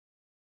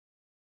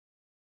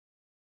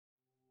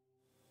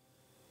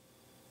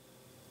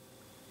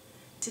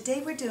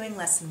Today we're doing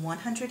Lesson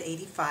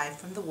 185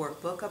 from the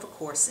Workbook of A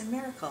Course in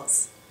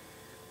Miracles.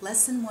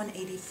 Lesson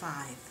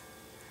 185,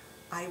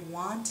 I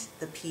want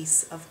the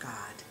peace of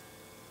God.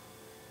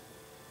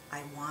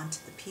 I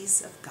want the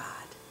peace of God.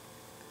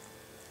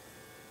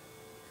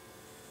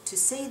 To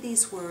say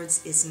these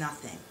words is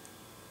nothing,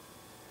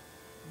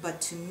 but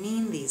to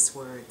mean these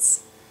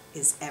words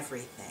is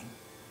everything.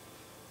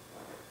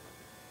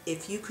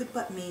 If you could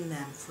but mean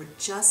them for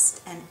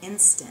just an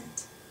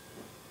instant,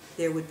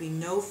 there would be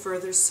no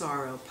further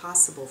sorrow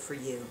possible for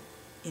you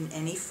in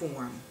any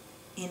form,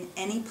 in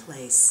any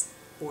place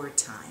or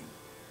time.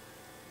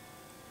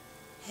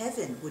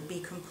 Heaven would be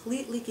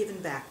completely given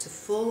back to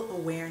full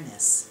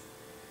awareness,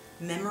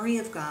 memory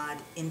of God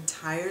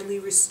entirely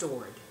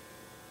restored,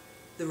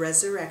 the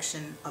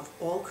resurrection of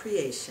all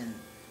creation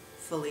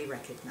fully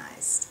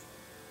recognized.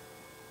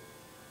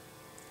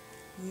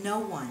 No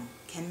one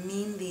can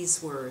mean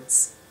these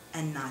words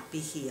and not be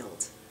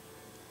healed.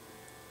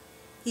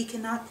 He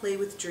cannot play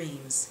with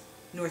dreams,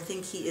 nor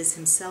think he is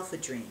himself a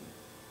dream.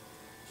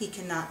 He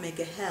cannot make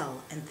a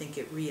hell and think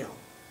it real.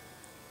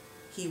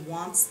 He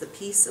wants the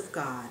peace of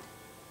God,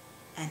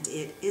 and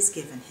it is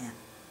given him.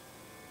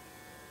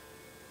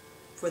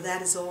 For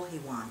that is all he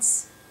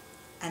wants,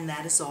 and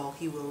that is all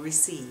he will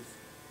receive.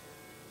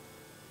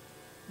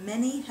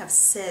 Many have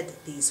said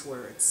these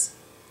words,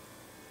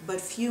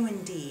 but few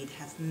indeed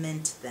have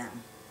meant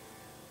them.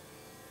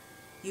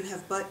 You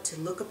have but to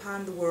look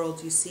upon the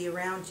world you see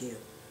around you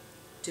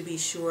to be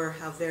sure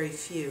how very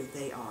few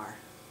they are.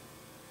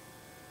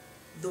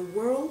 The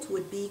world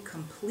would be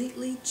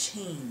completely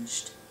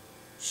changed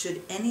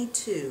should any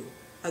two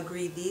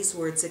agree these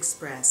words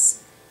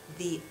express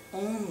the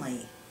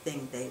only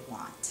thing they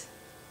want.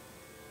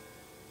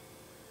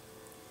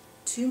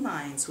 Two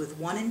minds with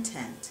one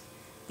intent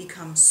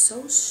become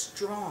so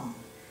strong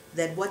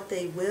that what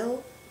they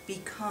will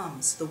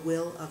becomes the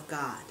will of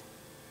God.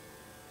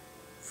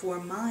 For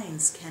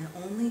minds can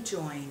only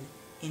join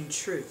in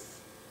truth.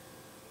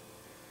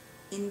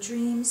 In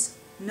dreams,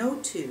 no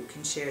two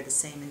can share the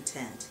same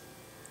intent.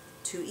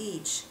 To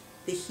each,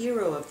 the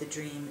hero of the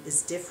dream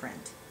is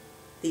different,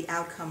 the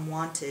outcome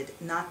wanted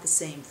not the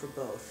same for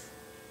both.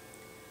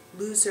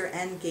 Loser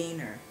and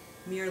gainer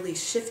merely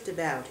shift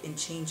about in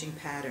changing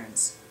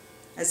patterns,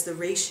 as the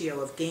ratio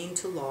of gain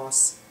to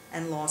loss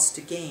and loss to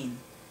gain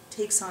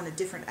takes on a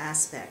different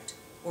aspect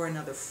or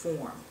another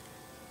form.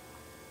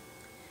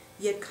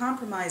 Yet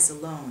compromise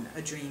alone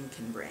a dream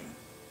can bring.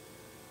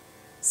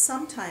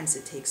 Sometimes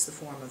it takes the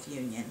form of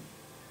union,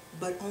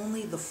 but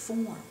only the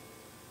form.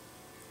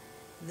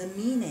 The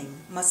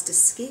meaning must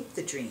escape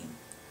the dream,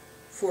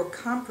 for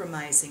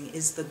compromising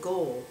is the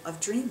goal of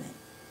dreaming.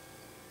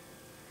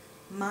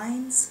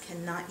 Minds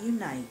cannot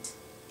unite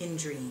in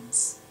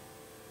dreams.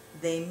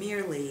 They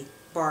merely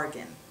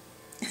bargain.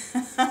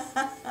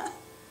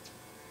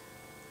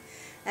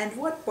 And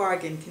what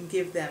bargain can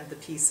give them the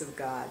peace of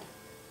God?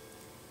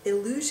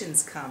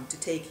 Illusions come to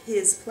take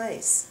his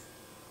place,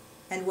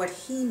 and what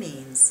he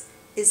means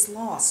is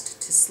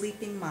lost to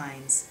sleeping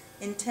minds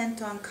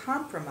intent on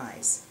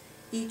compromise,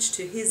 each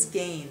to his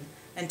gain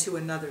and to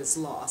another's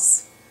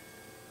loss.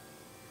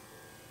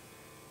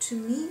 To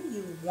mean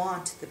you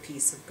want the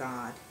peace of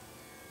God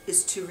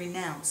is to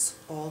renounce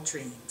all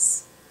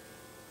dreams.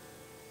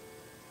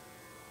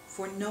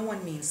 For no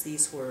one means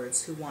these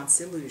words who wants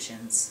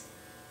illusions,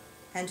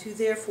 and who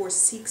therefore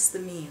seeks the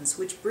means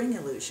which bring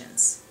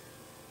illusions.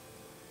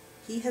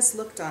 He has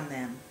looked on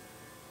them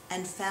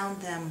and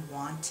found them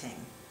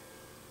wanting.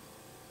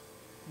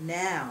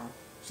 Now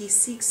he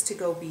seeks to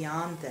go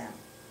beyond them,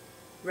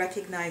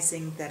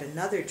 recognizing that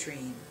another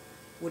dream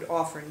would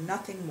offer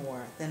nothing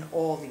more than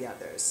all the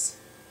others.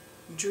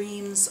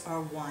 Dreams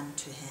are one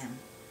to him.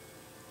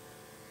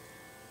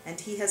 And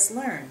he has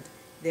learned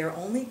their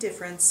only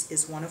difference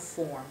is one of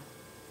form,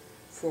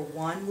 for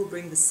one will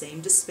bring the same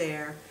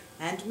despair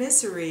and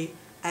misery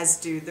as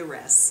do the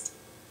rest.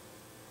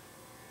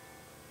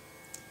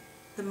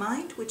 The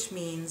mind which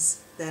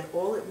means that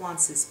all it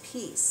wants is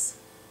peace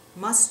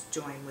must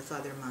join with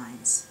other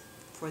minds,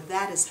 for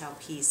that is how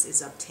peace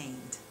is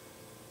obtained.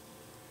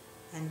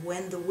 And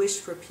when the wish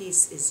for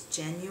peace is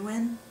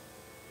genuine,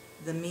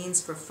 the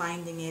means for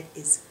finding it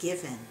is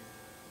given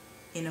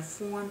in a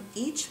form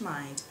each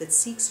mind that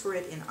seeks for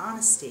it in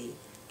honesty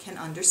can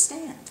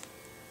understand.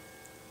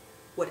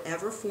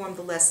 Whatever form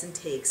the lesson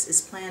takes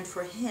is planned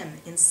for him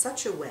in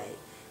such a way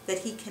that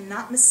he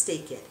cannot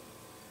mistake it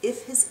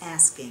if his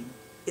asking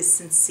is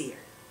sincere.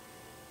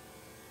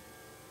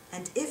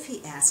 And if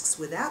he asks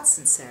without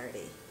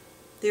sincerity,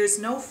 there is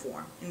no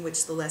form in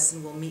which the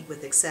lesson will meet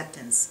with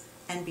acceptance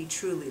and be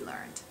truly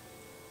learned.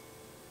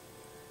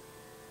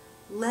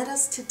 Let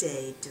us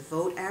today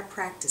devote our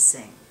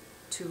practicing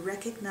to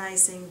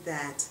recognizing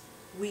that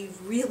we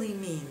really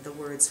mean the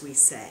words we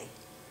say.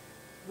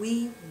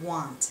 We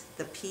want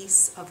the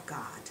peace of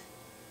God.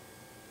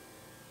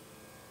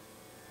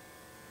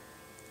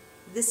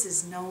 This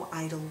is no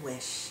idle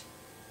wish.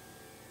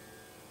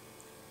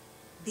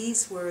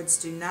 These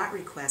words do not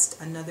request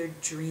another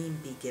dream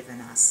be given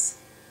us.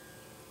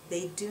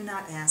 They do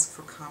not ask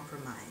for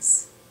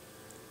compromise.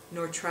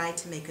 nor try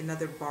to make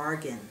another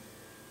bargain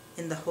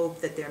in the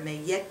hope that there may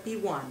yet be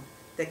one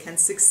that can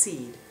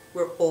succeed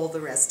where all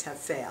the rest have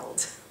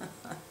failed.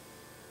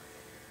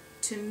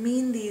 To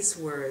mean these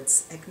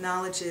words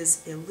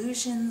acknowledges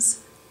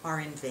illusions are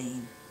in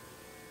vain,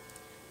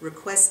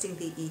 requesting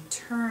the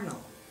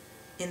eternal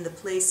in the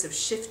place of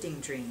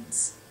shifting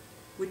dreams,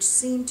 which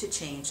seem to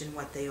change in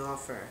what they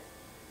offer,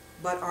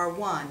 but are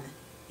one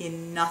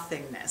in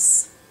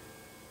nothingness.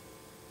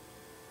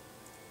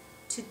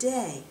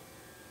 Today,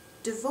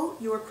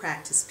 devote your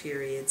practice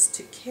periods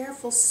to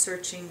careful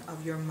searching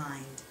of your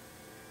mind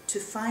to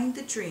find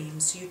the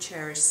dreams you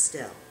cherish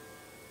still.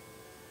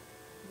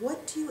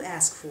 What do you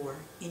ask for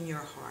in your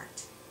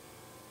heart?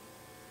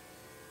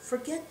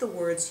 Forget the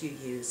words you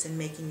use in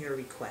making your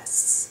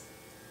requests.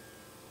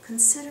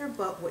 Consider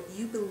but what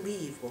you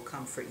believe will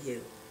comfort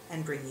you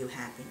and bring you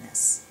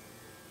happiness.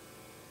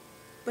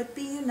 But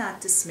be you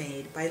not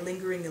dismayed by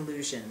lingering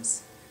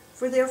illusions,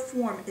 for their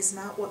form is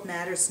not what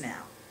matters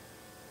now.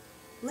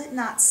 Let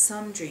not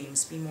some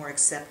dreams be more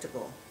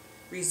acceptable,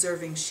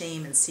 reserving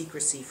shame and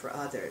secrecy for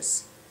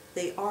others.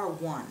 They are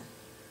one.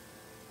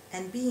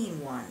 And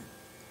being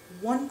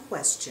one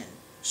question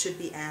should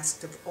be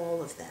asked of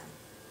all of them.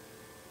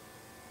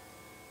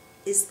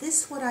 Is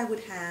this what I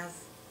would have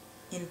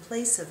in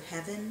place of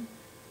heaven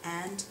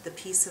and the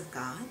peace of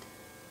God?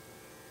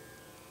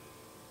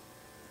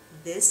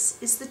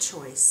 This is the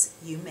choice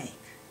you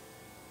make.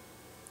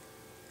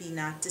 Be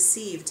not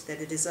deceived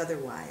that it is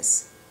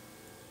otherwise.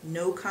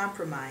 No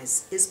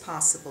compromise is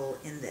possible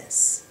in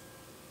this.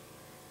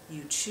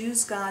 You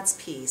choose God's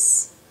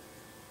peace,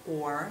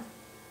 or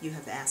you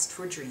have asked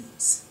for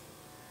dreams.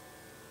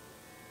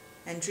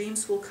 And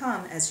dreams will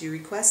come as you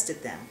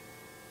requested them.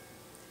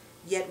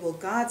 Yet will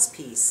God's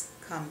peace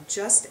come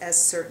just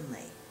as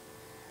certainly,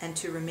 and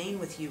to remain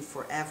with you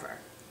forever.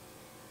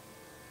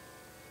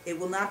 It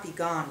will not be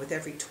gone with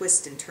every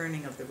twist and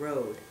turning of the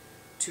road,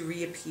 to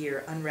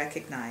reappear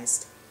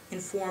unrecognized in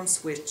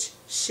forms which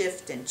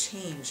shift and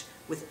change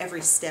with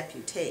every step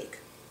you take.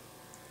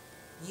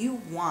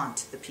 You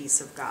want the peace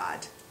of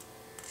God,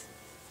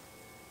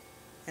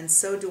 and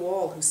so do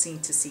all who seem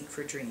to seek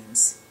for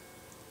dreams.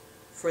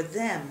 For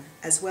them,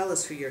 as well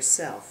as for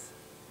yourself,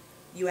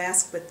 you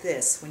ask but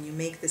this when you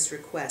make this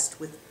request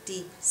with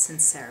deep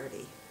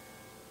sincerity.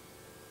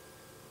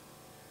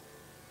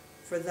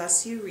 For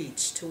thus you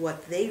reach to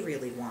what they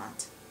really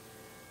want,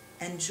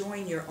 and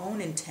join your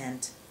own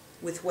intent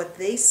with what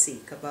they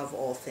seek above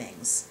all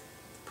things,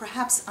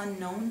 perhaps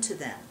unknown to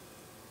them,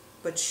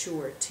 but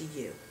sure to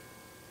you.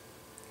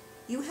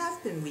 You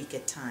have been weak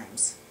at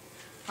times,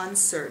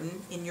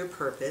 uncertain in your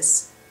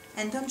purpose,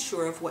 and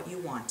unsure of what you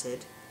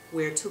wanted,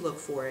 where to look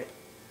for it,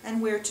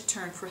 and where to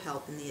turn for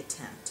help in the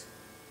attempt.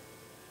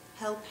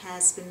 Help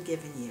has been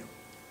given you,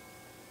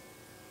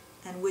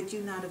 and would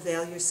you not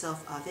avail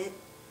yourself of it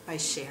by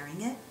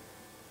sharing it?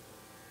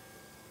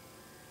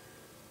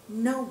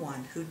 No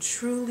one who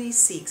truly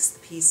seeks the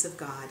peace of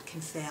God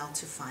can fail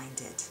to find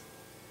it.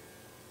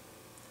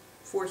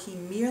 For he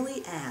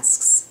merely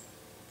asks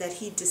that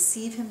he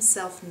deceive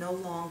himself no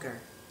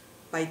longer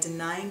by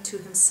denying to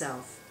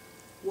himself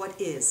what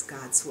is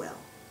God's will.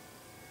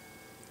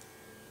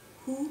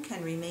 Who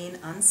can remain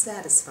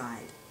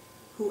unsatisfied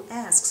who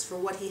asks for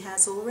what he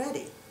has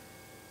already?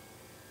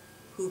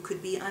 Who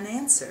could be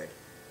unanswered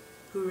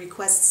who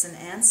requests an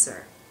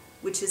answer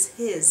which is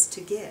his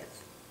to give?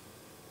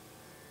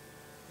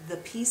 The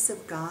peace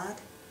of God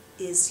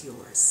is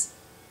yours.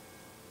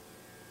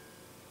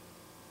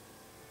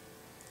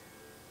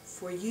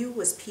 For you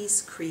was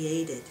peace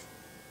created,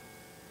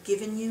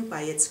 given you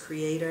by its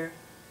Creator,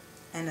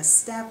 and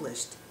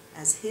established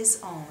as his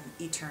own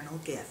eternal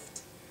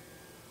gift.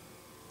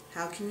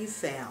 How can you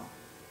fail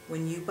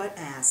when you but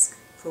ask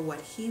for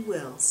what he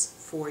wills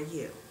for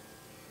you?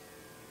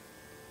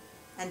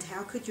 And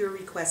how could your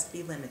request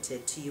be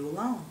limited to you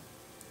alone?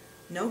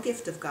 No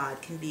gift of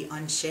God can be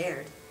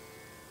unshared.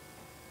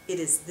 It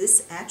is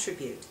this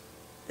attribute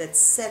that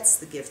sets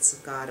the gifts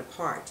of God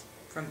apart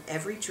from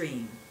every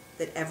dream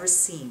that ever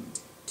seemed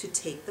to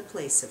take the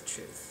place of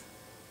truth.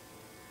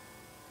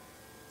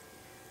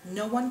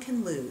 No one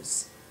can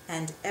lose,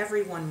 and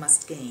everyone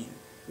must gain,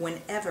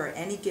 whenever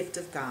any gift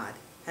of God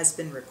has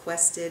been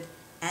requested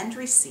and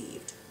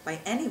received by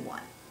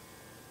anyone.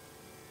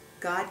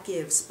 God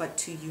gives but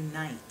to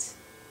unite.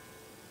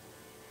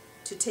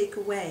 To take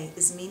away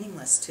is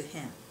meaningless to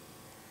him.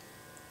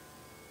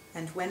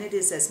 And when it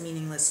is as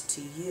meaningless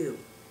to you,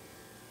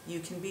 you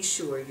can be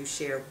sure you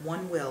share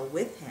one will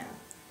with him,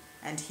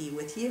 and he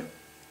with you.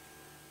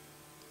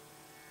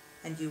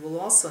 And you will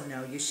also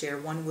know you share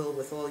one will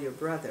with all your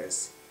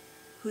brothers,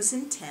 whose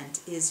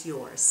intent is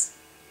yours.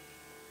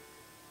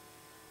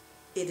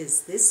 It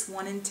is this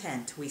one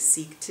intent we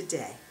seek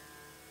today,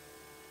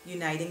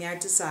 uniting our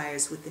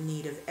desires with the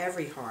need of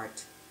every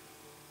heart,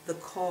 the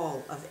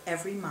call of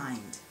every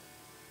mind,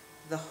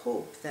 the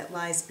hope that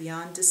lies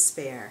beyond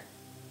despair,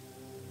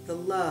 the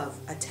love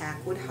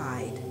attack would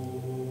hide,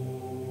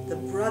 the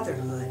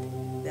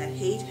brotherhood that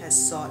hate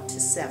has sought to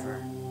sever,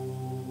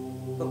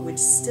 but which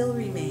still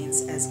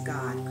remains as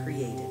God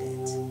created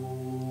it.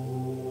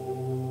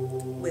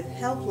 With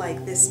help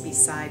like this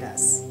beside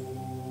us,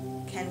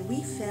 can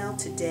we fail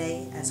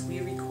today as we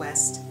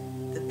request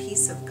the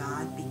peace of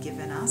God be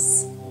given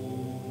us?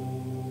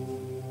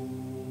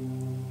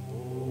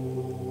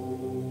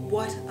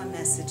 What a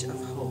message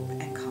of hope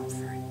and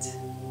comfort.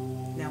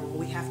 Now what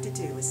we have to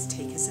do is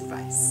take his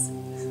advice.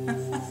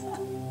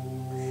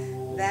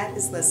 That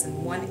is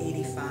lesson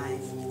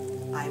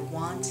 185. I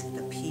want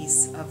the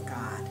peace of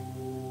God.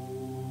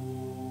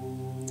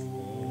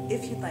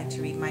 If you'd like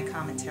to read my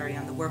commentary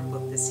on the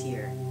workbook this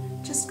year,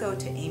 just go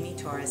to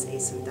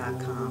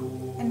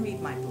amytorresasm.com and read